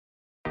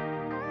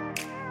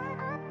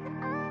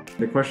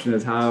The question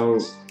is how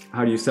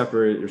do you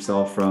separate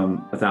yourself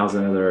from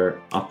 1,000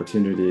 other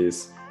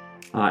opportunities?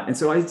 And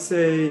so I'd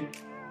say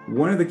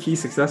one of the key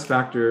success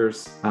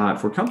factors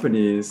for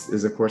companies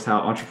is, of course,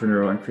 how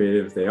entrepreneurial and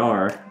creative they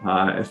are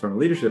from a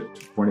leadership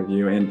point of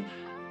view. And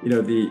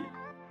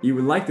you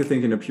would like to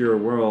think in a pure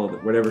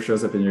world, whatever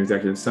shows up in your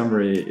executive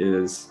summary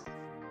is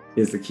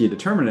the key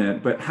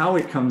determinant, but how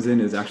it comes in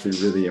is actually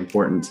really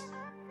important.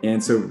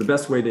 And so the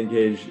best way to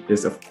engage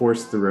is, of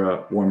course, through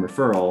a warm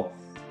referral.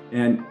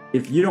 And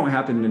if you don't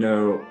happen to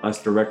know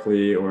us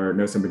directly or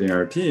know somebody in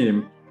our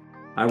team,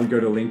 I would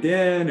go to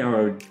LinkedIn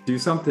or do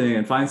something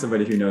and find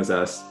somebody who knows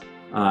us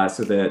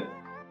so that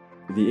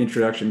the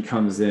introduction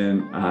comes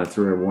in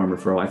through a warm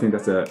referral. I think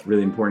that's a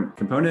really important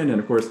component. And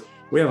of course,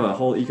 we have a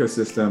whole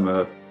ecosystem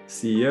of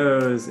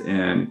CEOs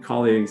and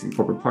colleagues and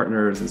corporate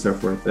partners and so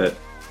forth that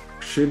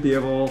should be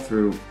able,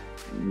 through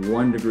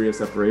one degree of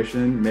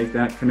separation, make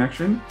that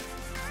connection.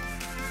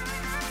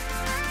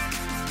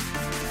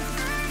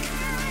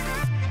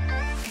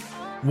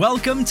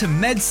 Welcome to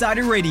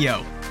MedSider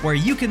Radio, where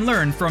you can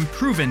learn from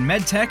proven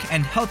medtech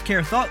and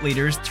healthcare thought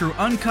leaders through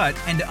uncut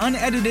and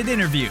unedited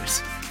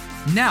interviews.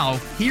 Now,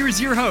 here's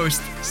your host,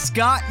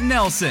 Scott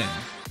Nelson.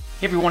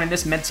 Hey everyone, in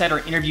this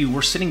MedSider interview,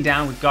 we're sitting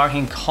down with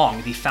Garheng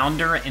Kong, the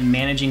founder and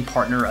managing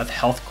partner of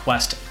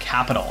HealthQuest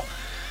Capital.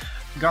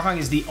 Garheng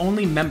is the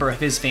only member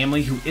of his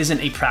family who isn't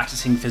a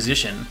practicing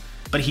physician,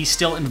 but he's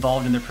still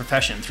involved in their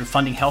profession through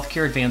funding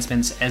healthcare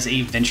advancements as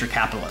a venture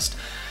capitalist.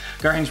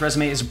 Garheng's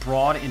resume is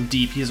broad and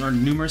deep. He has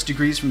earned numerous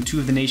degrees from two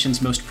of the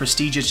nation's most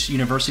prestigious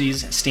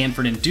universities,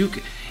 Stanford and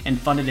Duke, and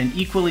funded an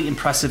equally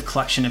impressive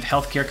collection of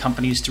healthcare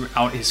companies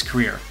throughout his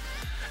career.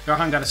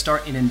 Garheng got a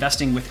start in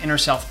investing with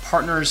InnerSouth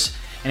Partners,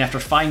 and after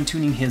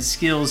fine-tuning his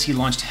skills, he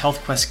launched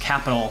HealthQuest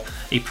Capital,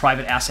 a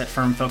private asset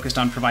firm focused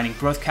on providing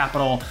growth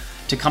capital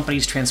to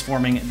companies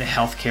transforming the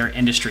healthcare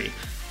industry.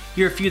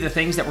 Here are a few of the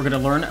things that we're going to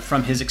learn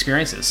from his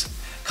experiences.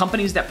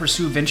 Companies that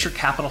pursue venture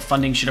capital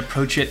funding should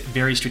approach it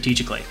very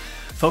strategically.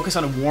 Focus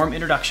on warm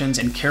introductions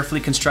and carefully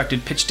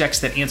constructed pitch decks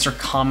that answer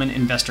common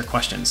investor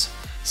questions.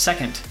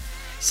 Second,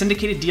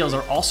 syndicated deals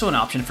are also an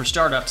option for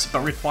startups,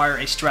 but require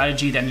a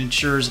strategy that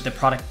ensures the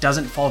product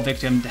doesn't fall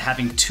victim to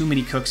having too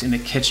many cooks in the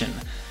kitchen.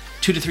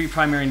 2 to 3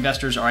 primary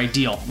investors are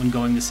ideal when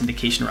going the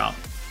syndication route.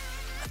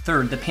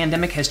 Third, the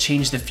pandemic has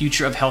changed the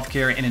future of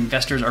healthcare, and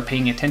investors are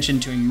paying attention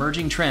to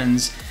emerging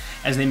trends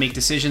as they make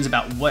decisions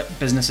about what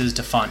businesses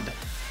to fund.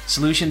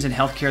 Solutions in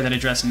healthcare that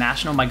address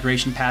national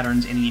migration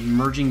patterns and the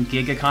emerging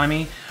gig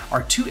economy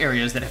are 2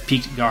 areas that have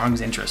piqued Garheng's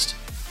interest.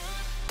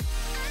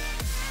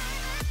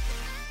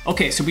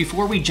 Okay, so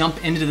before we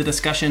jump into the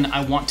discussion,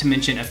 I want to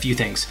mention a few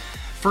things.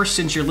 First,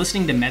 since you're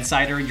listening to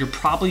MedSider, you're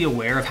probably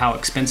aware of how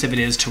expensive it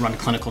is to run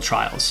clinical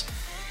trials.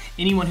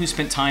 Anyone who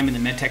spent time in the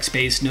medtech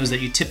space knows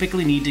that you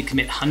typically need to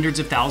commit hundreds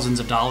of thousands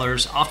of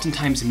dollars,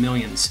 oftentimes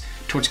millions,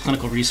 towards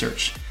clinical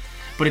research.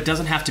 But it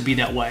doesn't have to be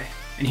that way,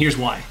 and here's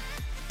why.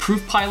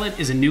 ProofPilot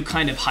is a new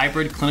kind of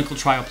hybrid clinical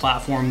trial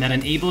platform that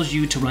enables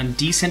you to run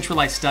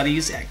decentralized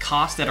studies at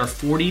costs that are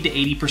 40 to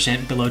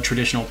 80% below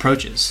traditional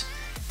approaches.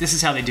 This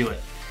is how they do it.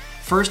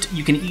 First,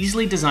 you can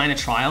easily design a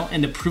trial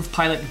in the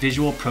ProofPilot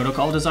Visual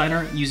Protocol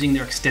Designer using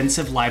their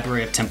extensive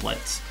library of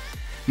templates.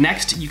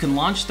 Next, you can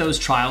launch those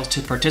trials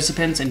to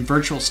participants and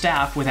virtual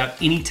staff without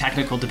any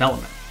technical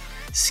development.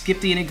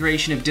 Skip the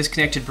integration of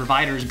disconnected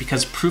providers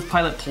because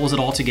ProofPilot pulls it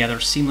all together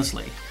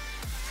seamlessly.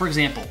 For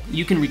example,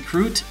 you can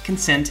recruit,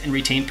 consent, and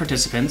retain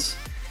participants,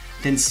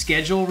 then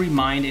schedule,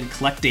 remind, and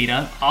collect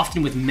data,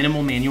 often with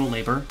minimal manual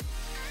labor,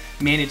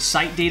 manage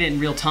site data in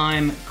real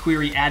time,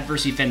 query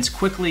adverse events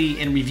quickly,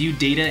 and review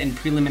data and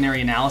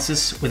preliminary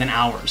analysis within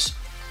hours,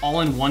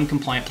 all in one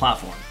compliant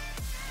platform.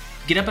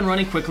 Get up and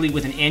running quickly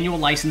with an annual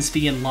license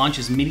fee and launch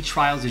as many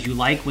trials as you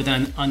like with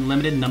an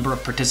unlimited number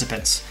of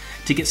participants.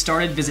 To get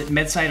started, visit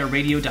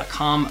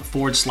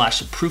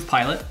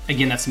medsiderradio.com/proofpilot.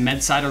 Again, that's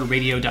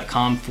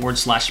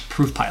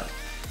medsiderradio.com/proofpilot.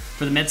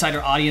 For the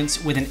MedSider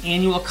audience, with an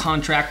annual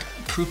contract,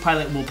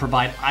 ProofPilot will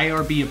provide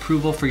IRB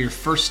approval for your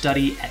first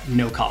study at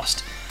no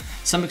cost.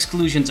 Some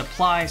exclusions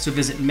apply, so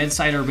visit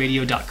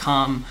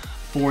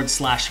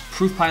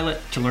medsiderradio.com/proofpilot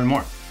to learn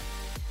more.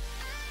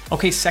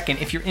 Okay, second,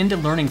 if you're into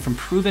learning from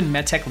proven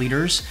medtech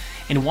leaders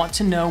and want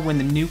to know when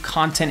the new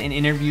content and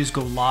interviews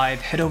go live,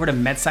 head over to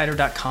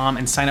medsider.com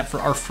and sign up for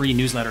our free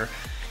newsletter.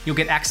 You'll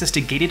get access to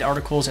gated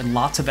articles and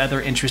lots of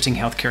other interesting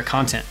healthcare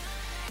content.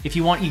 If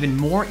you want even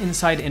more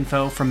inside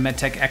info from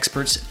medtech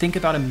experts, think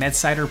about a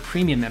MedSider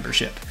Premium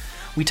membership.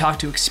 We talk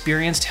to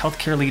experienced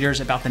healthcare leaders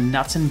about the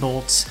nuts and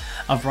bolts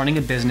of running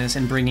a business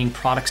and bringing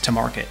products to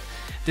market.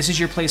 This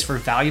is your place for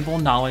valuable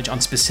knowledge on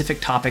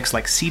specific topics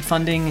like seed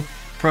funding,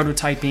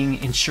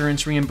 prototyping,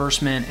 insurance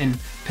reimbursement, and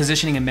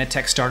positioning a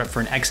medtech startup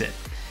for an exit.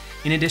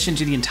 In addition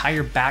to the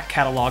entire back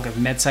catalog of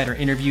MedSider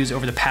interviews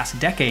over the past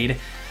decade,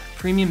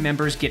 premium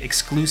members get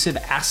exclusive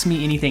Ask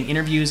Me Anything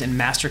interviews and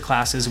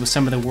masterclasses with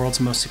some of the world's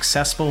most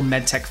successful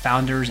medtech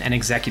founders and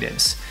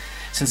executives.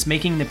 Since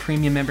making the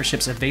premium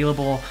memberships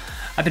available,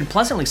 I've been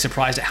pleasantly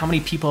surprised at how many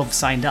people have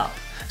signed up.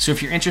 So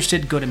if you're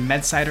interested, go to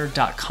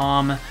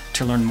medsider.com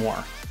to learn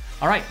more.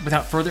 All right,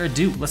 without further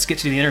ado, let's get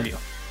to the interview.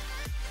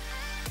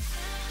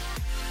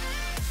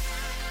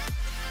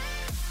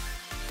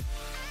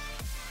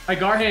 Hi,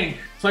 Garheng.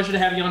 Pleasure to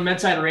have you on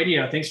MedSider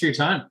Radio. Thanks for your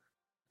time.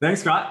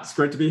 Thanks, Scott. It's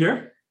great to be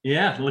here.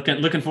 Yeah,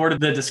 looking forward to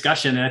the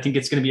discussion, and I think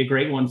it's going to be a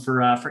great one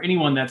for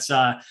anyone that's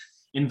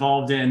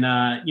involved in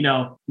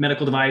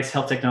medical device,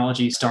 health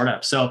technology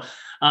startups. So,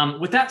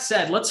 with that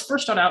said, let's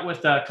first start out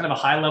with kind of a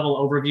high level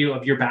overview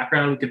of your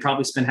background. We could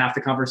probably spend half the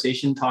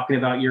conversation talking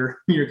about your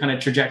kind of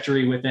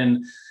trajectory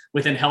within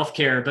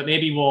healthcare, but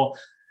maybe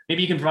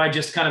you can provide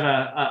just kind of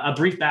a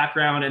brief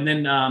background,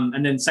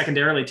 and then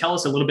secondarily tell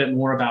us a little bit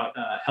more about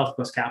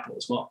HealthQuest Capital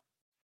as well.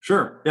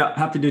 Sure. Yeah,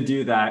 happy to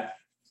do that.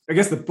 I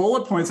guess the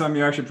bullet points on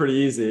me are actually pretty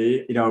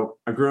easy.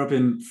 I grew up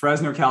in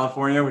Fresno,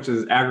 California, which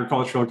is an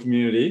agricultural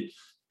community.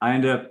 I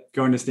ended up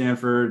going to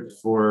Stanford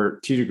for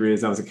 2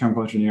 degrees. I was a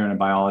chemical engineer and a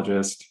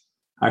biologist.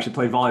 I actually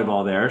played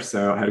volleyball there,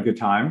 so I had a good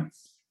time.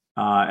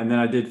 And then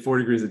I did 4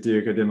 degrees at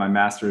Duke. I did my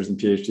master's and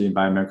PhD in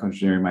biomedical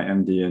engineering, my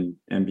MD and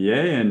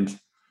MBA. And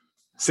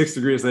 6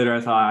 degrees later,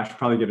 I thought I should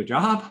probably get a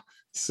job.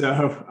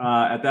 So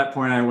at that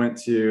point, I went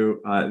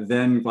to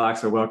then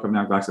Glaxo Wellcome,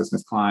 now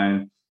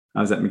GlaxoSmithKline. I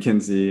was at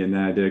McKinsey, and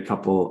then I did a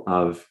couple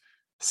of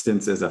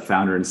stints as a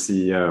founder and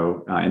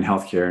CEO in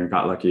healthcare and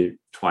got lucky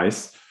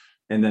twice.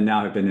 And then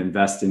now I've been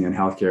investing in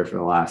healthcare for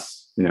the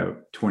last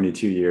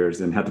 22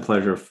 years and had the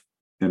pleasure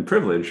and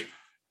privilege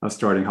of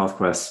starting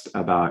HealthQuest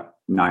about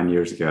 9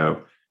 years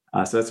ago.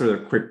 So that's sort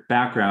of a quick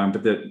background,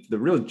 but the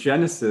real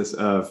genesis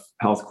of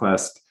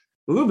HealthQuest,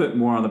 a little bit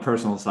more on the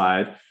personal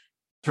side.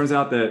 Turns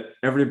out that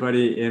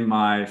everybody in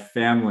my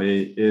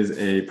family is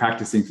a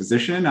practicing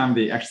physician. I'm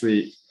the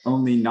actually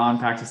only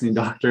non-practicing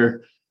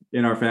doctor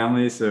in our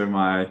family. So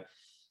my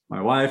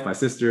wife, my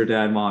sister,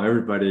 dad, mom,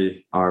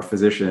 everybody are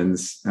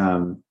physicians.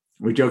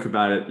 We joke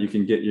about it. You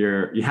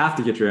have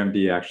to get your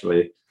MD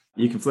actually.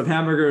 You can flip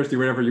hamburgers, do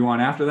whatever you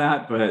want after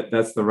that, but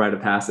that's the rite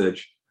of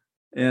passage.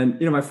 And,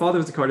 my father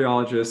was a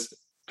cardiologist.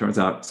 Turns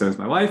out so is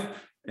my wife.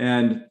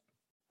 And,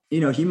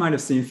 he might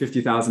have seen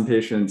 50,000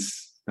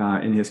 patients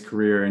in his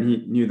career, and he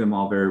knew them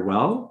all very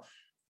well.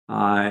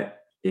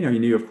 He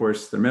knew, of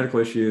course, their medical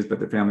issues, but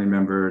their family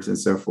members and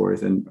so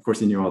forth. And of course,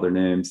 he knew all their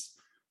names.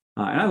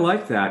 And I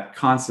like that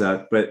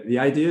concept, but the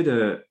idea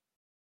to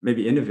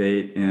maybe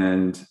innovate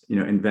and,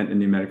 invent a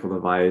new medical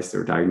device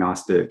or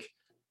diagnostic,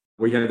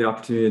 where you have the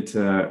opportunity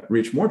to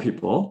reach more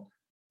people,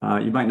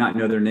 you might not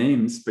know their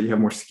names, but you have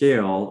more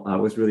scale,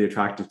 was really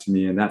attractive to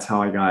me. And that's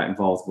how I got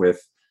involved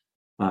with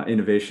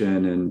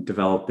innovation and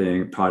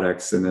developing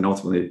products and then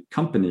ultimately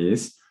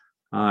companies.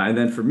 And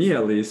then for me,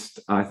 at least,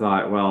 I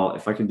thought, well,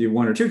 if I can do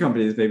 1 or 2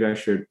 companies, maybe I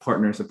should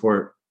partner and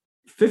support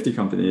 50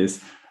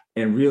 companies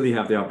and really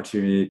have the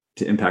opportunity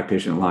to impact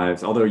patient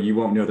lives. Although you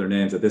won't know their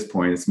names at this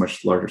point, it's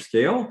much larger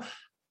scale,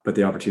 but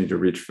the opportunity to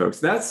reach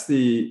folks. That's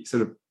the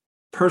sort of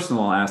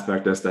personal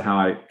aspect as to how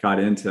I got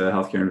into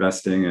healthcare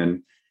investing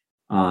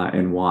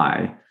and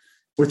why.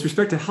 With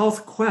respect to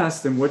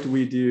HealthQuest and what do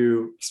we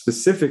do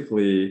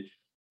specifically,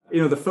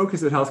 the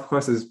focus at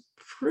HealthQuest is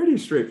pretty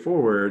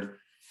straightforward.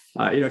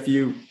 If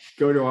you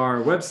go to our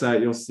website,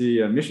 you'll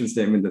see a mission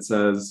statement that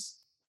says,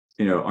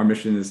 our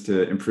mission is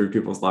to improve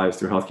people's lives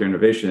through healthcare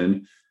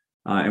innovation.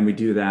 And we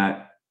do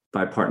that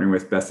by partnering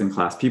with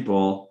best-in-class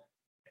people.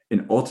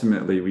 And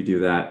ultimately, we do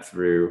that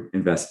through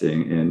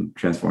investing in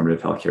transformative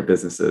healthcare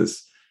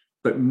businesses.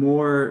 But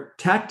more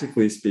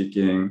tactically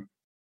speaking,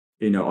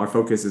 our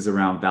focus is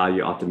around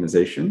value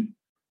optimization.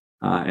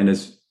 And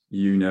as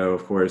you know,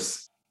 of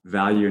course,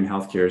 value in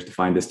healthcare is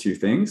defined as 2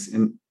 things.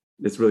 And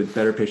it's really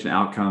better patient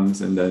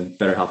outcomes and then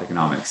better health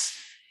economics.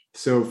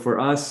 So for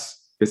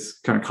us, it's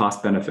kind of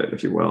cost benefit,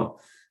 if you will.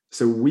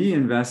 So we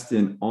invest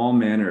in all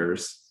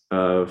manners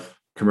of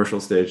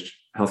commercial stage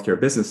healthcare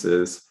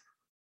businesses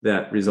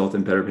that result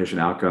in better patient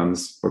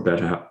outcomes or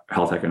better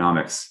health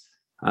economics.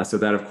 So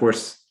that, of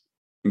course,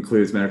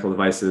 includes medical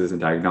devices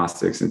and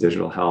diagnostics and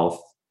digital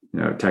health,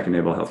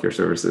 tech-enabled healthcare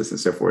services and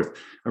so forth.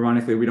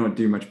 Ironically, we don't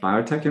do much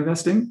biotech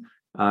investing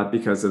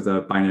because of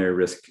the binary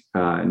risk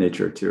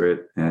nature to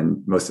it.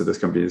 And most of those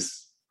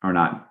companies are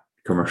not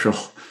commercial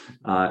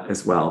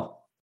as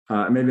well.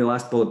 Maybe the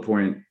last bullet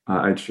point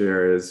I'd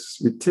share is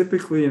we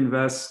typically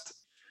invest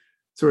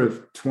sort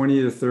of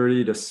 20 to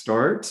 30 to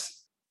start.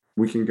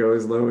 We can go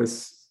as low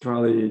as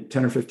probably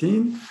 10 or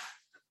 15.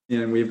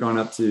 And we've gone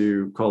up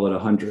to call it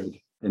 100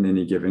 in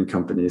any given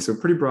company. So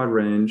pretty broad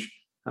range.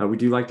 We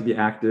do like to be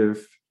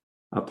active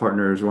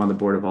partners. We're on the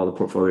board of all the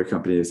portfolio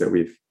companies that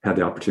we've had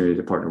the opportunity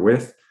to partner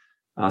with.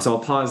 So I'll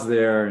pause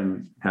there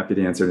and happy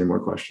to answer any more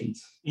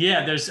questions.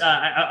 Yeah, there's.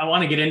 I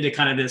want to get into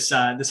kind of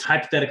this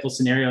hypothetical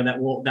scenario that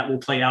will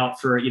play out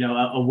for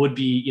a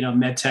would-be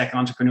med tech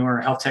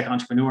entrepreneur, health tech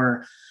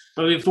entrepreneur.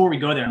 But before we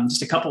go there,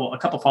 just a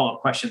couple follow-up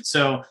questions.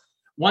 So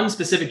one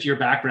specific to your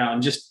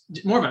background, just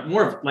more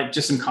of like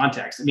just some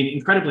context. I mean,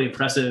 incredibly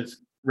impressive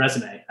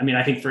resume. I mean,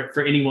 I think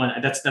for anyone,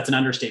 that's an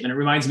understatement. It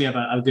reminds me of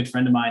a good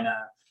friend of mine,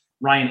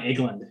 Ryan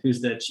Egeland, who's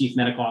the chief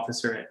medical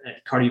officer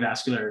at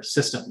Cardiovascular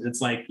Systems.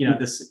 It's like,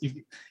 this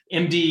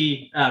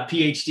MD,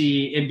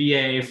 PhD,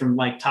 MBA from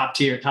like top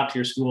tier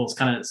schools,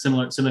 kind of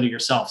similar to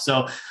yourself.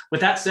 So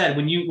with that said,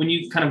 when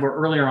you kind of were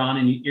earlier on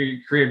in your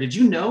career, did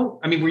you know,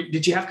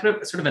 did you have kind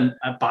of sort of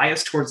a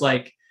bias towards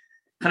like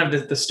kind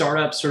of the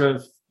startup sort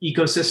of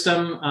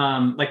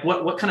ecosystem? Like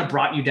what kind of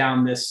brought you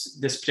down this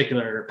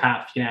particular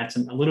path? You can add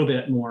a little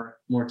bit more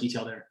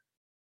detail there.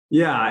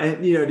 Yeah.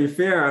 And, to be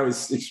fair, I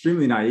was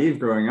extremely naive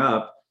growing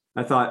up.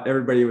 I thought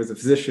everybody was a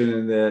physician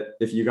and that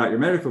if you got your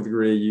medical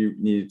degree, you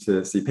needed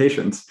to see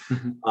patients.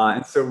 Mm-hmm.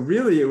 And so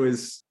really it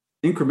was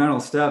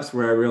incremental steps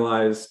where I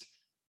realized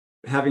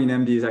having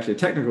an MD is actually a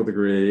technical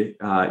degree.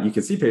 You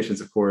can see patients,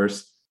 of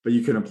course, but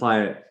you can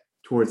apply it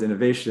towards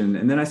innovation.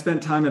 And then I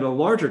spent time at a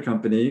larger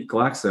company,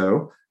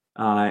 Glaxo,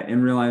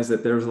 and realized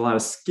that there was a lot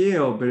of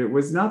scale, but it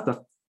was not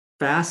the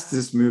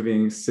fastest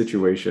moving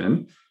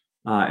situation.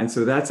 And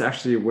so that's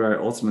actually where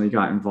I ultimately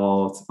got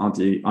involved on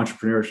the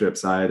entrepreneurship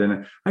side. And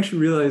I actually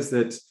realized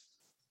that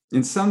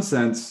in some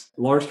sense,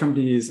 large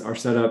companies are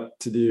set up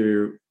to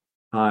do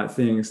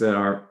things that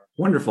are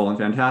wonderful and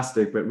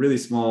fantastic, but really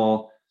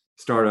small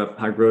startup,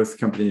 high growth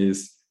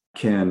companies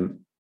can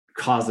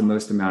cause the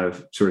most amount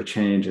of sort of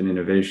change and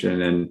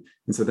innovation. And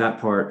so that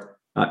part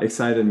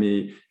excited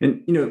me.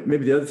 And,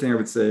 maybe the other thing I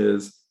would say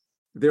is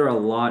there are a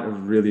lot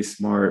of really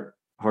smart,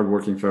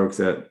 hardworking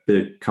folks at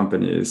big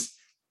companies.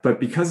 But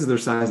because of their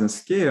size and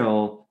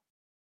scale,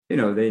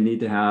 they need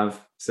to have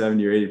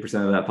 70 or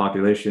 80% of that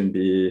population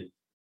be,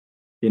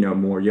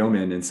 more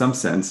yeoman in some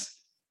sense.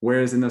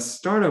 Whereas in the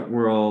startup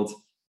world,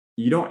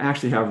 you don't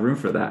actually have room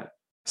for that.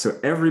 So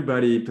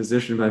everybody,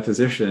 position by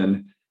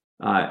position,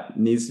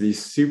 needs to be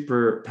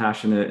super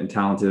passionate and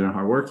talented and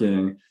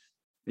hardworking.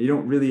 You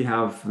don't really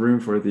have room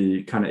for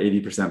the kind of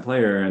 80%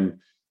 player.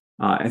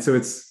 And so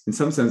it's in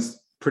some sense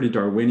pretty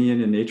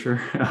Darwinian in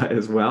nature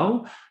as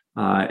well.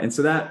 And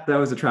so that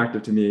was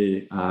attractive to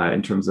me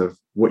in terms of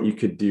what you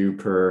could do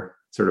per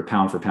sort of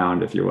pound for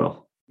pound, if you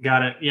will.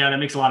 Got it. Yeah, that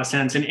makes a lot of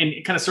sense. And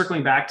kind of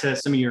circling back to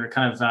some of your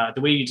kind of the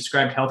way you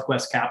described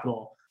HealthQuest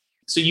Capital.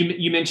 So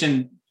you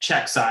mentioned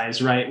check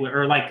size, right?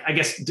 Or like, I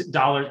guess,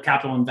 dollar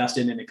capital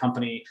invested in a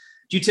company.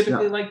 Do you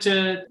typically like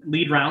to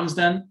lead rounds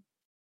then?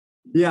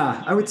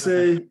 Yeah, I would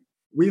say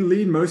we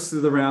lead most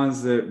of the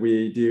rounds that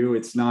we do.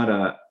 It's not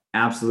an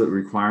absolute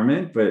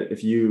requirement, but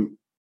if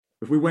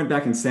we went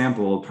back and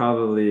sampled,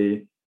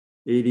 probably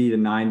 80 to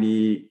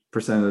 90%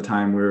 of the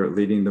time we're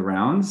leading the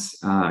rounds.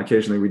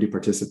 Occasionally we do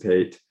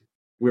participate.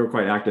 We were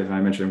quite active. And I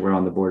mentioned we're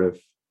on the board of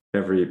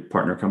every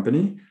partner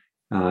company.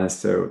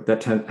 So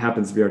that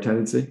happens to be our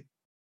tendency.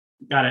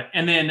 Got it.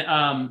 And then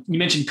you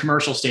mentioned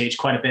commercial stage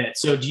quite a bit.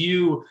 So do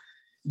you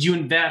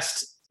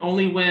invest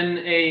only when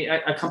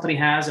a company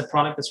has a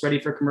product that's ready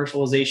for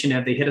commercialization?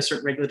 Have they hit a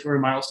certain regulatory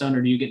milestone,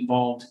 or do you get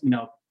involved,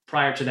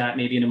 prior to that,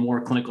 maybe in a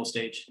more clinical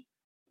stage?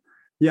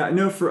 Yeah,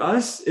 no, for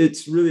us,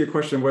 it's really a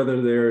question of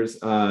whether there's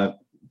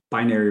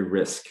binary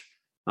risk.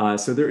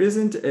 So there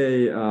isn't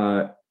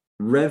a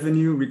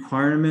revenue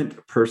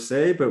requirement per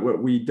se, but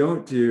what we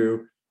don't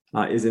do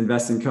is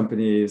invest in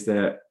companies that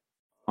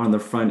are on the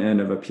front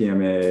end of a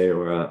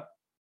PMA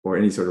or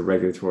any sort of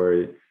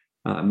regulatory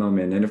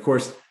moment. And of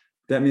course,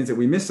 that means that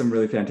we miss some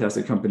really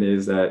fantastic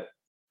companies that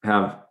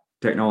have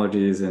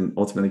technologies and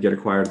ultimately get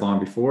acquired long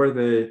before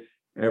they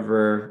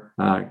ever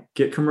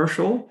get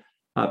commercial.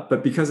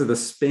 But because of the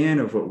span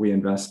of what we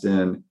invest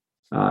in,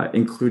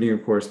 including,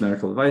 of course,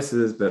 medical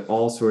devices, but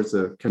all sorts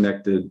of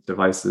connected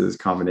devices,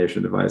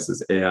 combination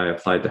devices, AI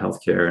applied to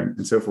healthcare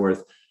and so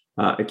forth,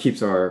 it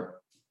keeps our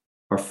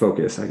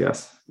focus, I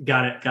guess.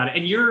 Got it.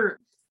 And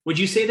would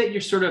you say that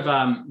you're sort of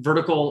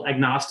vertical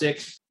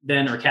agnostic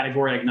then, or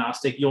category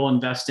agnostic? You'll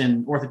invest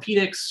in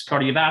orthopedics,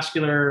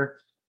 cardiovascular,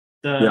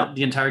 the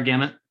entire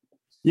gamut?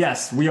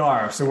 Yes, we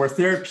are. So we're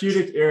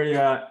therapeutic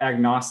area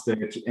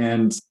agnostic.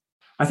 And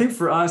I think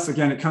for us,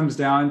 again, it comes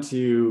down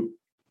to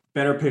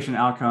better patient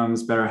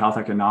outcomes, better health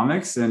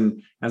economics.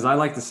 And as I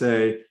like to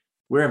say,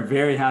 we're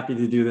very happy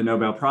to do the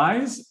Nobel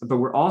Prize, but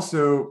we're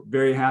also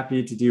very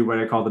happy to do what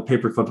I call the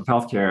paperclip of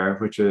healthcare,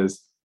 which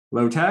is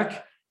low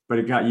tech, but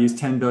it got used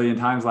 10 billion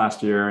times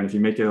last year. And if you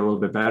make it a little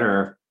bit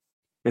better,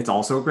 it's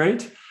also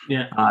great.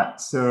 Yeah.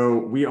 So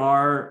we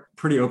are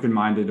pretty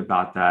open-minded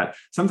about that.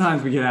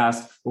 Sometimes we get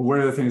asked, well, what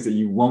are the things that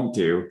you won't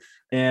do?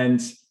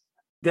 And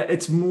that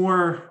it's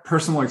more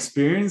personal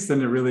experience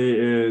than it really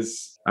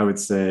is, I would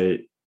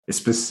say, a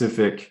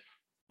specific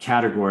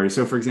category.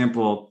 So for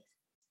example,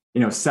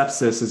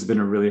 sepsis has been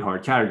a really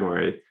hard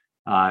category.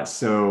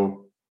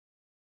 So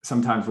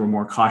sometimes we're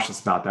more cautious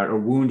about that. Or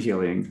wound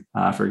healing,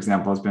 for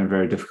example, has been a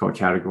very difficult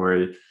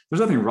category. There's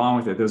nothing wrong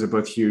with it. Those are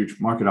both huge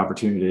market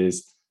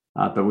opportunities,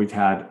 but we've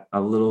had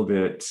a little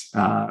bit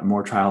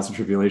more trials and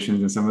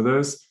tribulations in some of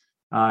those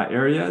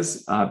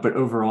areas. But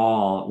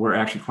overall, we're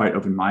actually quite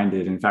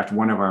open-minded. In fact,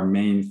 one of our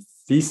main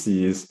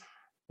theses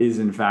is,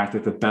 in fact,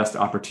 that the best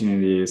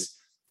opportunities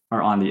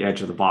are on the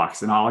edge of the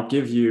box. And I'll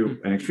give you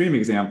an extreme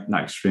example,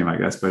 not extreme, I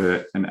guess,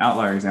 but an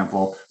outlier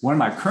example. One of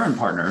my current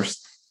partners,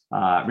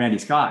 Randy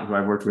Scott, who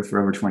I've worked with for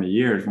over 20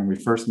 years, when we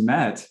first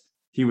met,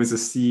 he was a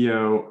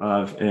CEO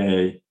of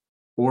a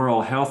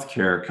oral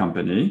healthcare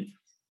company.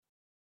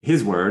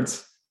 His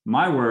words.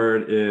 My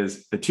word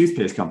is a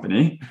toothpaste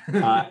company,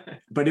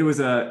 but it was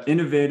an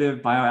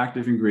innovative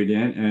bioactive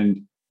ingredient.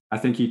 And I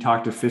think he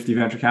talked to 50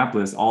 venture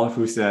capitalists, all of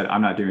who said,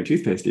 I'm not doing a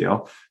toothpaste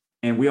deal.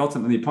 And we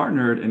ultimately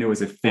partnered, and it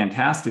was a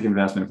fantastic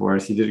investment for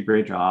us. He did a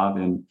great job,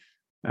 and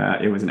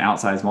it was an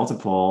outsized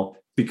multiple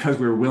because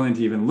we were willing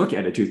to even look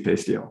at a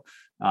toothpaste deal.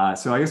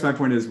 So I guess my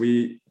point is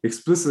we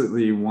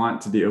explicitly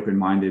want to be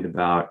open-minded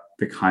about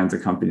the kinds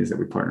of companies that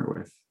we partner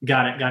with.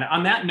 Got it.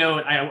 On that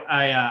note,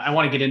 I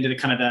want to get into the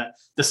kind of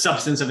the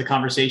substance of the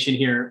conversation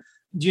here.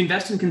 Do you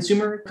invest in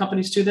consumer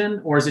companies too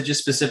then, or is it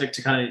just specific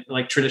to kind of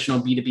like traditional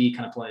B2B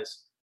kind of plays?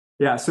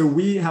 Yeah, so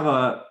we have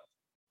a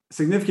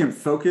significant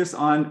focus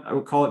on, I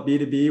would call it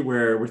B2B,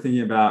 where we're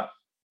thinking about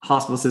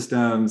hospital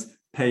systems,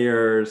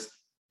 payers,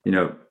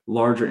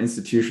 larger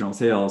institutional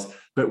sales.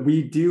 But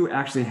we do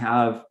actually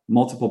have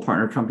multiple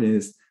partner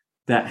companies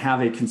that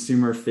have a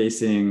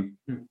consumer-facing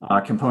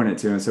component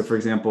to them. So, for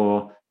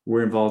example,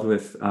 we're involved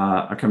with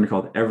a company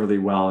called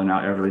Everlywell and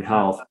now Everly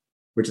Health,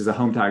 which is a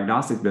home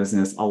diagnostic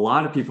business. A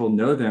lot of people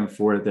know them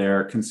for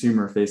their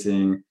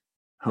consumer-facing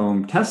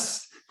home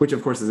tests, which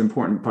of course is an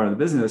important part of the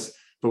business.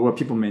 But what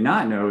people may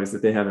not know is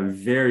that they have a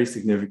very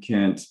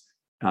significant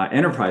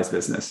enterprise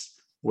business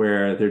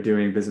where they're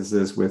doing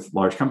businesses with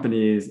large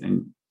companies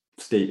and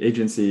state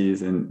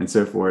agencies and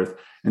so forth.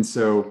 And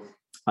so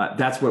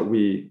that's what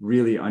we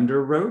really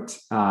underwrote.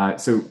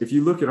 So if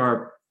you look at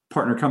our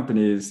partner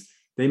companies,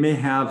 they may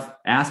have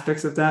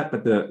aspects of that,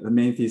 but the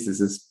main thesis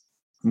is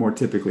more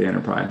typically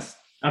enterprise.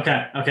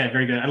 Okay.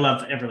 Very good. I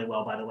love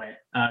Everlywell, by the way.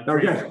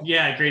 Great.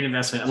 Yeah, great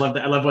investment. I love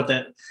that. I love what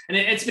that, and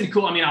it's been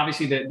cool. I mean,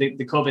 obviously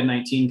the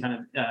COVID-19 kind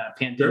of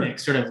pandemic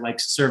sort of like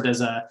served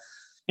as a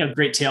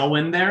great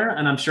tailwind there.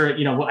 And I'm sure,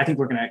 I think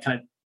we're going to kind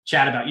of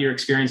chat about your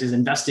experiences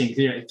investing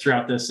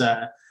throughout this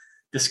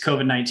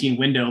COVID-19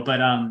 window. But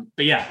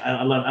yeah,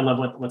 I love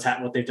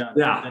what they've done.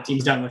 Yeah, that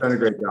team's done with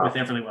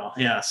Everlywell.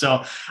 Yeah.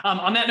 So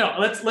on that note,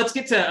 let's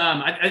get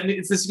to.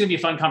 This is going to be a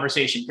fun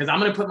conversation because I'm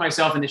going to put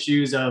myself in the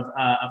shoes of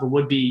a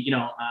would-be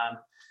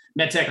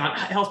medtech,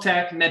 health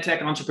tech,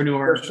 medtech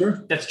entrepreneur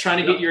that's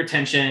trying to get your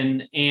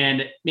attention.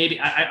 And maybe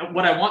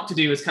what I want to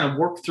do is kind of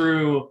work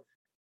through.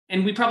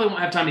 And we probably won't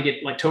have time to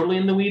get like totally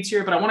in the weeds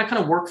here, but I want to kind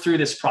of work through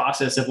this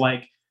process of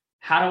like,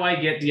 how do I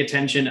get the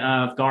attention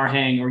of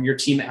Garheng or your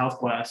team at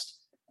HealthQuest?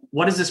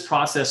 What does this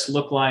process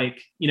look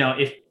like?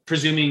 If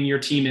presuming your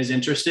team is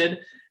interested,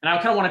 and I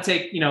kind of want to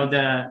take,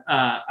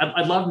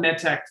 I'd love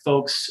medtech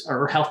folks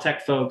or health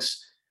tech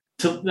folks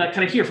to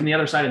kind of hear from the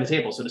other side of the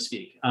table, so to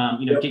speak.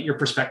 Get your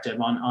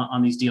perspective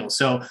on these deals.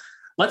 So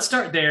let's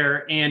start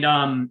there,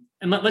 and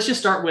let's just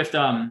start with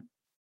that.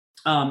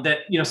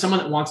 Someone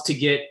that wants to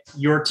get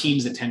your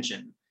team's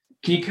attention.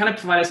 Can you kind of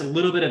provide us a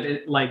little bit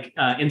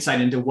of insight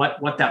into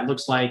what that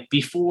looks like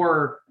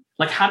before?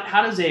 Like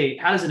how does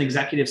an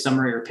executive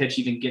summary or pitch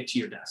even get to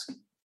your desk?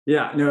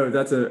 Yeah, no,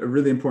 that's a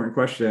really important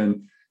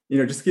question.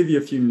 Just to give you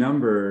a few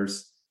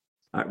numbers,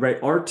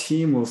 right? Our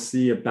team will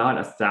see about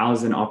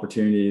 1,000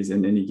 opportunities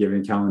in any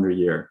given calendar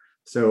year.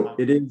 So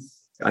it is,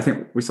 I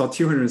think we saw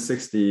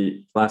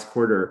 260 last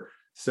quarter.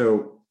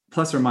 So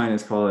plus or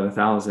minus, call it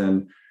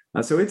 1,000.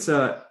 So it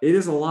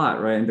is a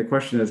lot, right? And the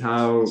question is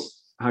how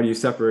do you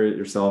separate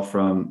yourself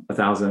from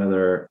 1,000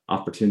 other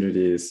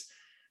opportunities?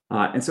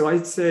 And so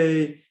I'd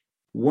say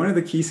one of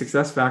the key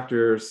success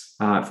factors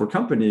for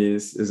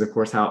companies is, of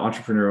course, how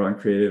entrepreneurial and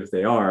creative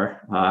they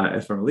are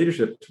from a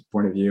leadership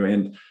point of view.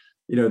 And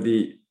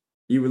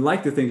you would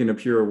like to think in a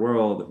pure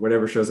world,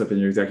 whatever shows up in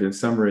your executive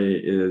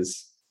summary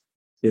is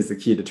the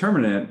key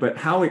determinant, but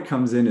how it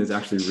comes in is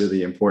actually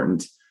really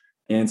important.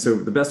 And so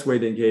the best way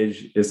to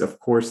engage is, of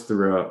course,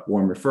 through a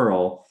warm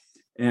referral.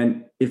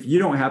 And if you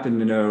don't happen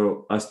to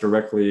know us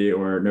directly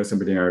or know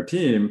somebody on our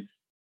team,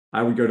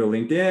 I would go to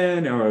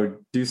LinkedIn or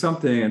do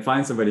something and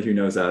find somebody who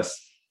knows us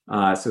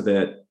so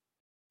that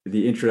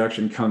the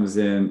introduction comes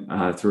in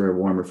through a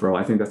warm referral.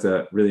 I think that's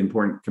a really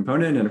important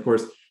component. And of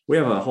course, we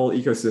have a whole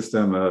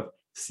ecosystem of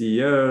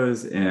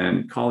CEOs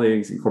and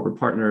colleagues and corporate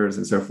partners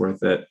and so forth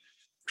that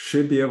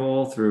should be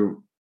able,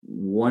 through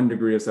one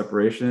degree of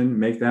separation,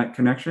 make that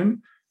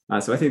connection.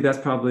 So I think that's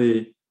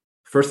probably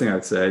first thing I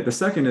would say. The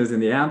second is,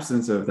 in the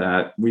absence of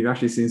that, we've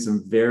actually seen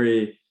some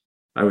very,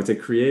 I would say,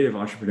 creative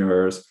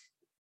entrepreneurs.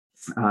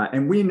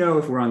 And we know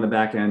if we're on the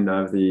back end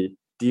of the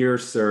dear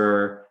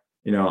sir,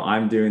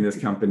 I'm doing this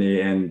company,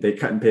 and they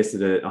cut and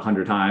pasted it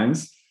 100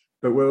 times.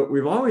 But what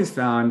we've always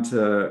found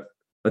to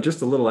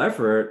just a little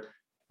effort,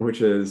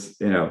 which is,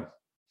 dear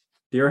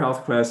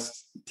HealthQuest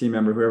team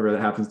member, whoever that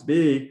happens to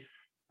be,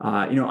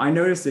 I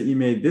noticed that you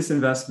made this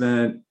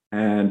investment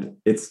and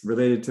it's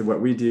related to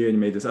what we do, and you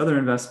made this other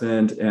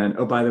investment. And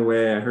oh, by the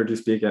way, I heard you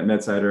speak at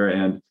MedSider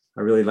and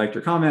I really liked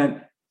your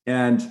comment.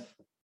 And,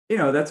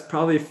 that's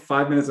probably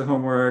 5 minutes of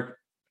homework,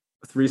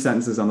 3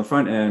 sentences on the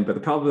front end, but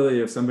the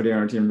probability of somebody on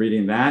our team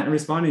reading that and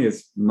responding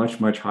is much,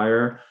 much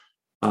higher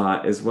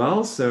as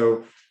well.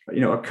 So,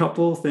 a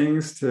couple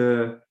things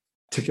to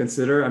to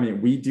consider. I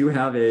mean, we do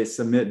have a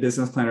submit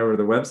business plan over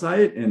the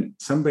website, and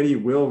somebody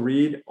will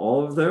read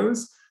all of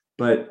those,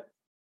 but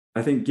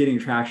I think getting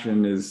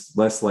traction is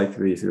less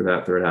likely through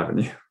that third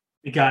avenue.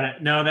 You got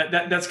it. No,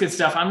 that's good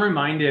stuff. I'm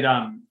reminded,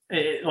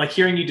 like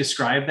hearing you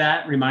describe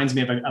that reminds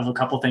me of a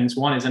couple things.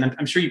 One is, and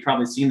I'm sure you've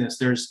probably seen this.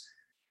 There's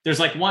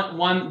like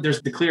one.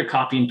 There's the clear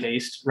copy and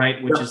paste,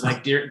 right? Which is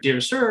like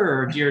dear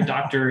sir or dear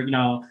doctor,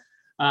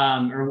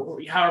 or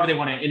however they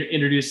want to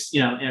introduce,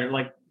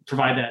 like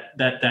provide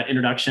that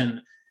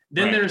introduction.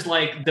 Then right. There's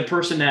like the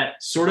person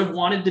that sort of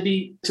wanted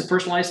to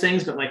personalize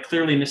things, but like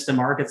clearly missed the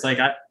mark. It's like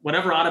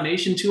whatever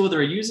automation tool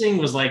they're using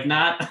was like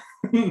not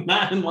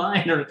in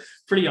line or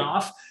pretty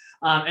off.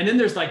 And then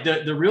there's like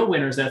the real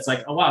winners. That's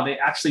like, oh wow, they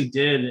actually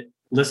did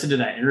listen to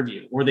that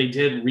interview, or they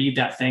did read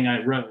that thing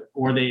I wrote,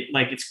 or they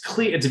like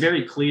it's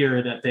very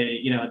clear that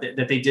they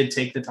that they did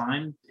take the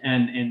time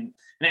and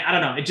I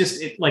don't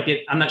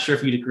know. I'm not sure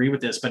if you'd agree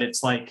with this, but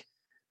it's like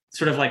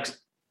sort of like.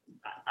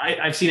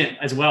 I've seen it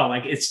as well.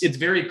 Like it's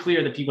very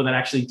clear that people that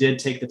actually did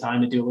take the time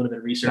to do a little bit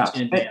of research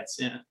in advance.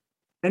 Yeah.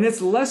 And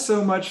it's less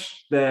so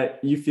much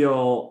that you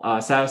feel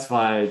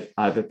satisfied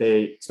that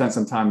they spent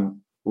some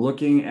time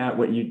looking at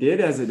what you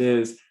did, as it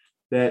is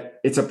that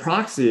it's a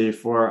proxy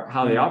for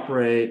how they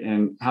operate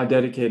and how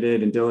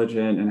dedicated and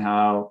diligent and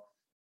how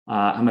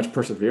much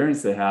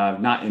perseverance they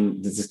have, not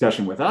in the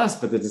discussion with us,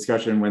 but the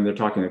discussion when they're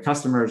talking to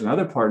customers and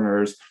other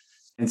partners.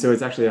 And so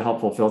it's actually a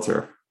helpful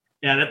filter.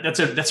 Yeah, that's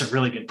a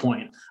really good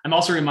point. I'm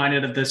also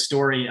reminded of this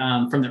story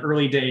from the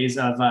early days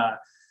of, I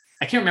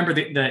can't remember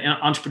the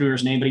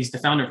entrepreneur's name, but he's the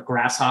founder of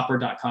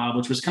Grasshopper.com,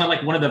 which was kind of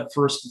like one of the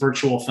first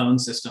virtual phone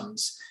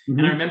systems. Mm-hmm.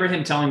 And I remember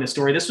him telling the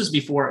story. This was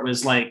before it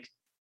was like,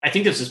 I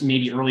think this was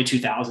maybe early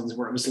 2000s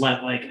where it was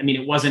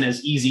it wasn't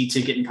as easy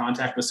to get in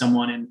contact with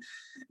someone. And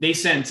they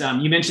sent,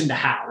 you mentioned the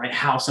how, right?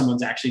 How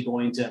someone's actually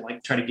going to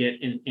like try to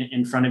get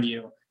in front of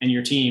you and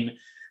your team.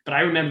 But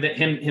I remember that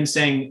him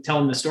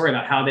telling the story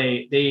about how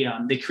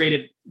they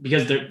created,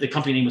 because the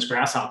company name was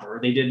Grasshopper.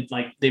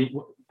 They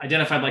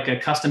identified like a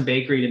custom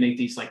bakery to make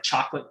these like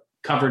chocolate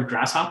covered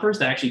grasshoppers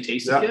that actually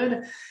tasted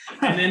good.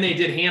 And then they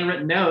did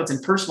handwritten notes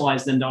and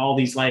personalized them to all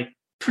these like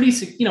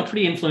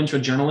pretty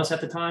influential journalists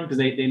at the time, because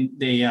they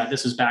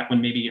this was back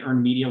when maybe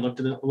earned media looked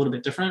a little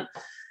bit different.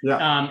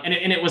 Yeah.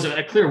 And it was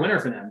a clear winner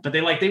for them, but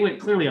they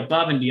went clearly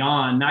above and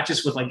beyond, not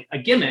just with like a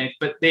gimmick,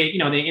 but they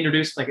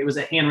introduced like, it was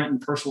a handwritten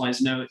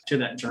personalized note to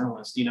that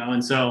journalist,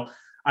 And so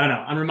I don't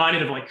know, I'm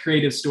reminded of like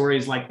creative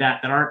stories like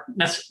that aren't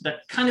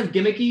that kind of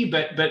gimmicky,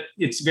 but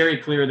it's very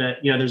clear that,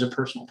 there's a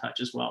personal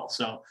touch as well.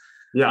 So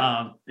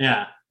yeah.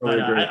 But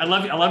I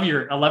love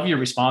your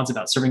response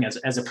about serving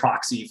as a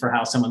proxy for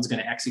how someone's going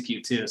to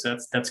execute too. So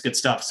that's good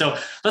stuff. So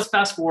let's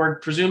fast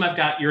forward. Presume I've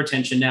got your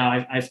attention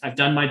now. I've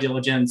done my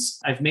diligence.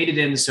 I've made it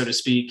in, so to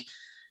speak.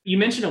 You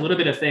mentioned a little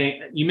bit a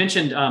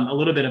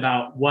little bit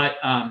about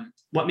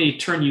what may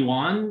turn you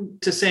on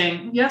to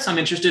saying, yes, I'm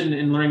interested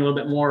in learning a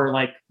little bit more.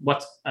 Like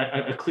what's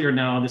a clear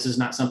no, this is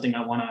not something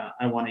I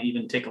want to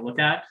even take a look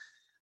at.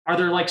 Are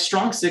there like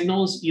strong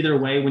signals either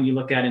way when you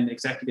look at an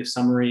executive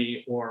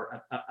summary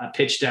or a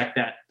pitch deck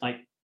that like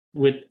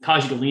would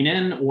cause you to lean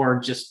in, or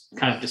just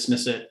kind of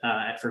dismiss it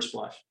at first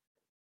blush?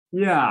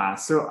 Yeah,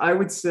 so I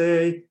would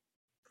say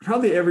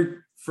probably every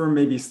firm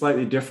may be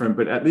slightly different,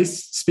 but at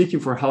least speaking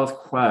for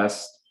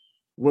HealthQuest,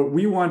 what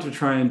we want to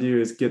try and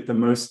do is get the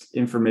most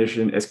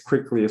information as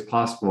quickly as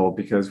possible,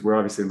 because we're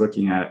obviously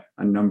looking at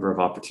a number of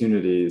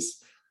opportunities.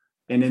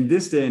 And in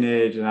this day and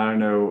age, and I don't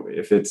know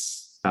if it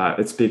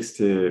speaks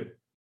to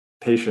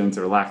patience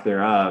or lack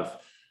thereof,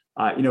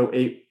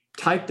 a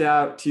typed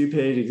out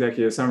 2-page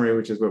executive summary,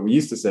 which is what we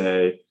used to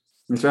say,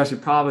 is actually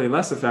probably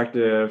less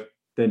effective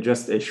than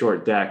just a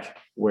short deck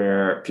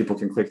where people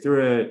can click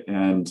through it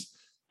and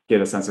get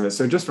a sense of it.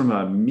 So just from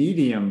a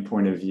medium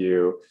point of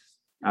view,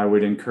 I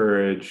would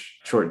encourage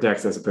short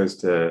decks as opposed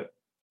to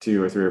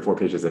 2 or 3 or 4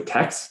 pages of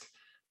text.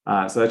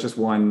 So that's just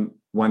one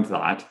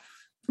thought.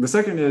 The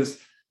second is,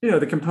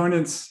 the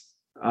components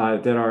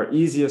that are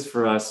easiest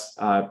for us,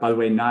 by the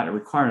way, not a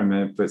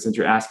requirement, but since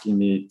you're asking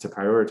me to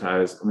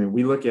prioritize,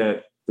 we look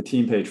at the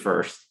team page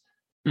first.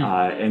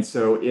 And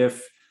so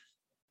if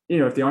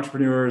the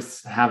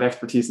entrepreneurs have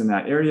expertise in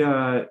that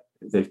area,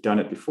 they've done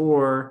it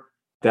before,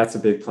 that's a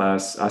big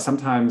plus.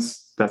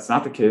 Sometimes that's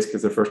not the case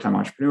because they're first-time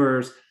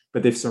entrepreneurs,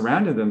 but they've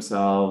surrounded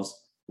themselves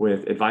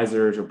with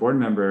advisors or board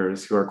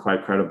members who are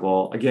quite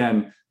credible.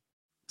 Again,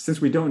 since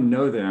we don't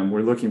know them,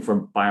 we're looking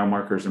for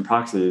biomarkers and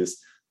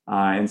proxies.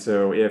 And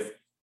so if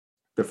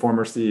the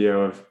former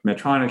CEO of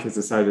Medtronic has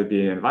decided to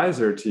be an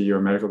advisor to your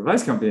medical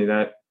device company,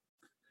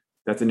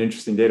 that's an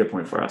interesting data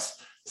point for us.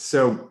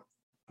 So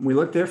we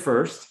look there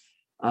first.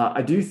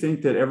 I do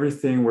think that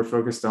everything we're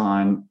focused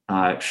on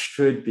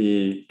should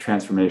be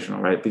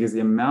transformational, right? Because the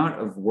amount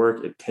of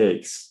work it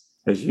takes,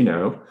 as you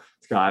know,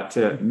 Scott,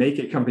 to make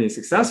a company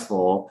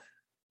successful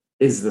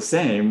is the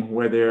same,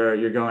 whether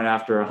you're going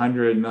after a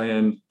 100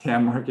 million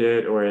TAM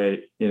market or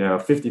a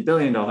 $50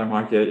 billion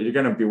market, you're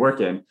going to be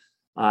working.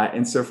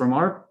 And so from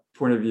our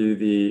point of view,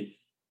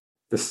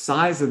 the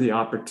size of the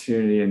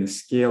opportunity and the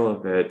scale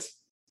of it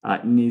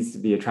needs to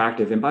be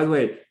attractive. And by the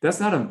way, that's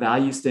not a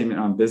value statement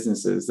on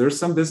businesses. There's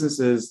some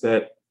businesses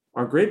that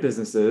are great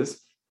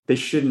businesses. They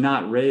should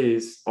not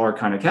raise our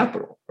kind of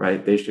capital,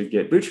 right? They should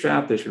get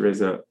bootstrapped. They should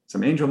raise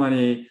some angel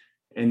money,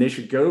 and they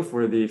should go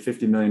for the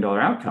 $50 million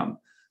outcome.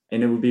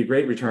 And it would be a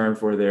great return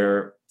for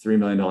their $3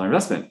 million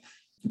investment.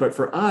 But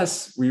for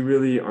us, we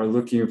really are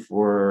looking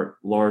for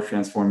large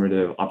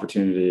transformative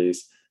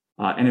opportunities,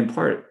 and in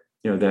part,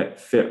 that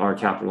fit our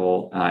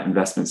capital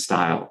investment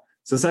style.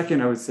 So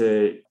second, I would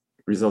say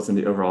results in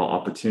the overall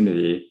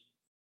opportunity.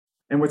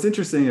 And what's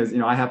interesting is,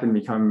 I happen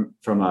to come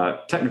from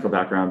a technical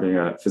background, being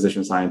a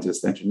physician,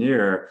 scientist,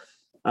 engineer.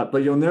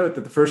 But you'll note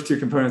that the first two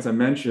components I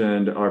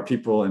mentioned are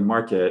people and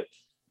market.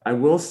 I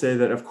will say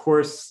that, of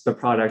course, the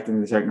product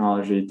and the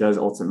technology does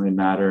ultimately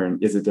matter,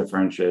 and is it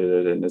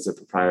differentiated and is it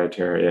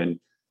proprietary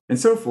and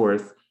so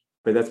forth.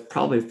 But that's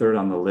probably third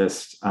on the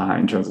list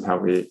in terms of how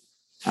we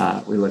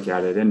look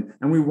at it.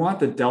 And we want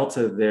the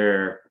delta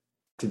there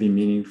to be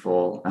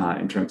meaningful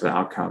in terms of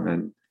outcome.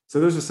 And so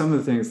those are some of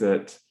the things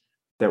that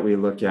we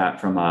look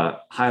at from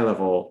a high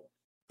level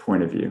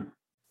point of view.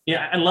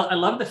 Yeah, I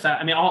love the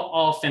fact,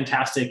 all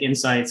fantastic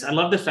insights. I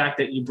love the fact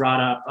that you brought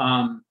up,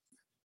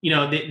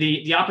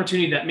 the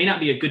opportunity that may not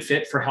be a good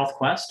fit for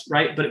HealthQuest,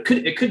 right? But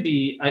it could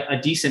be a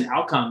decent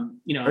outcome,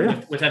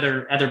 with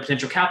other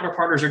potential capital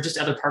partners or just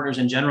other partners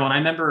in general. And I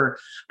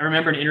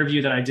remember an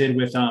interview that I did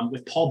with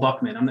Paul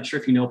Buckman. I'm not sure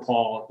if you know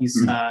Paul.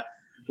 He's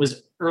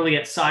was early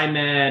at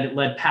SciMed,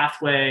 led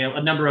Pathway,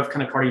 a number of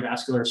kind of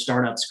cardiovascular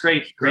startups.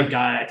 Great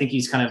guy. I think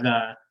he's kind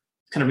of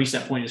reached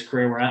that point in his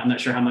career where I'm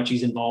not sure how much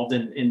he's involved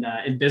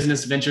in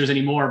business ventures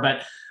anymore,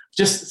 but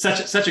just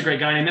such a great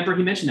guy. And I remember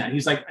he mentioned that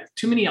he's like,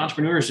 too many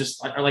entrepreneurs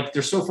just are like,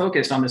 they're so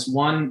focused on this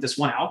one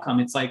outcome.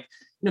 It's like,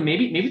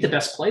 maybe the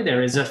best play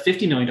there is a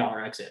 $50 million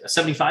exit, a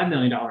 $75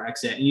 million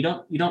exit. And you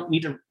don't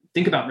need to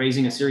think about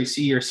raising a Series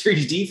C or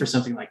Series D for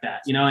something like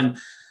that, and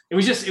it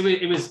was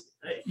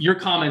your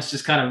comments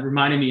just kind of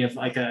reminded me of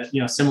like a,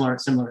 similar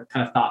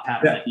kind of thought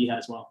pattern that he had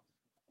as well.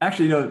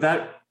 Actually,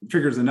 that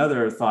triggers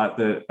another thought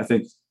that I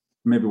think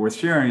maybe worth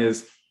sharing,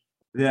 is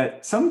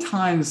that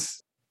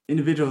sometimes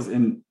individuals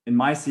in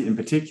my seat in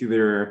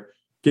particular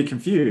get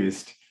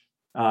confused.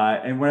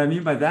 And what I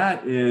mean by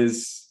that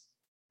is,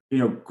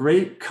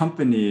 great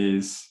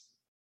companies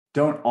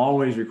don't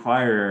always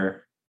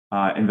require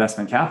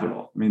investment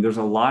capital. There's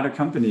a lot of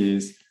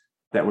companies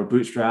that were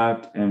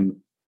bootstrapped, and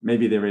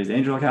maybe they raised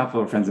angel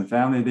capital or friends and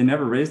family. They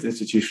never raised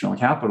institutional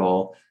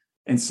capital.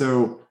 And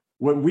so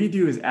what we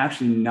do is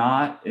actually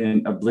not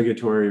an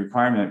obligatory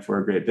requirement for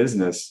a great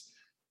business.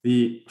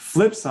 The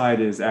flip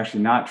side is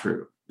actually not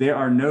true. There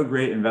are no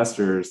great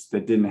investors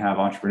that didn't have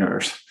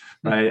entrepreneurs,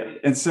 right?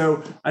 And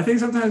so I think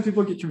sometimes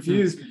people get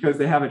confused because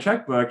they have a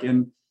checkbook,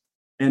 and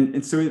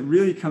so it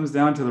really comes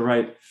down to the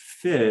right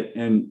fit.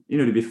 And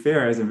to be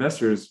fair, as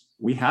investors,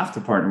 we have to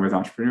partner with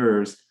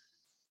entrepreneurs.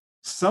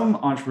 Some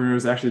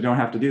entrepreneurs actually don't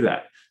have to do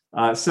that.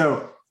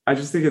 So I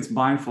just think it's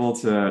mindful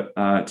to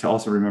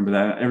also remember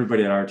that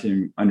everybody at our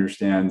team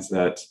understands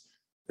that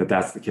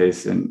that's the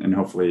case, and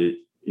hopefully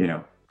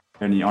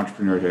any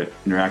entrepreneur who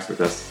interacts with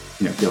us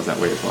feels that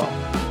way as well.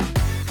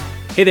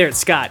 Hey there, it's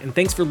Scott, and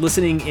thanks for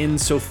listening in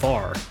so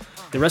far.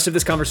 The rest of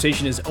this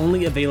conversation is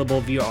only available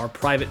via our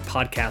private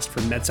podcast for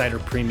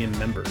MedSider Premium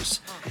members.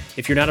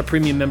 If you're not a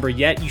premium member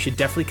yet, you should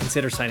definitely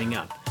consider signing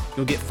up.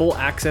 You'll get full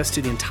access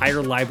to the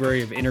entire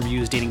library of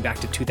interviews dating back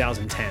to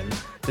 2010.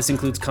 This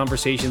includes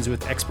conversations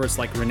with experts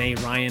like Renee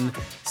Ryan,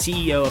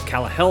 CEO of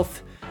Cala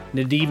Health,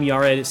 Nadim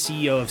Yared,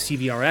 CEO of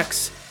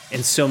CVRX,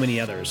 and so many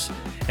others.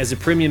 As a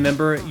premium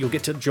member, you'll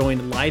get to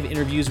join live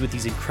interviews with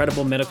these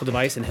incredible medical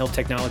device and health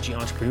technology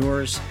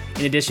entrepreneurs.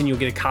 In addition, you'll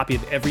get a copy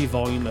of every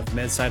volume of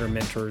MedSider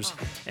Mentors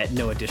at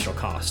no additional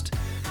cost.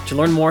 To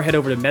learn more, head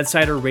over to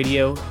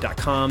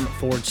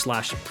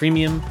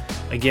medsiderradio.com/premium.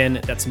 Again,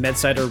 that's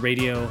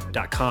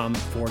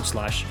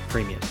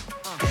medsiderradio.com/premium.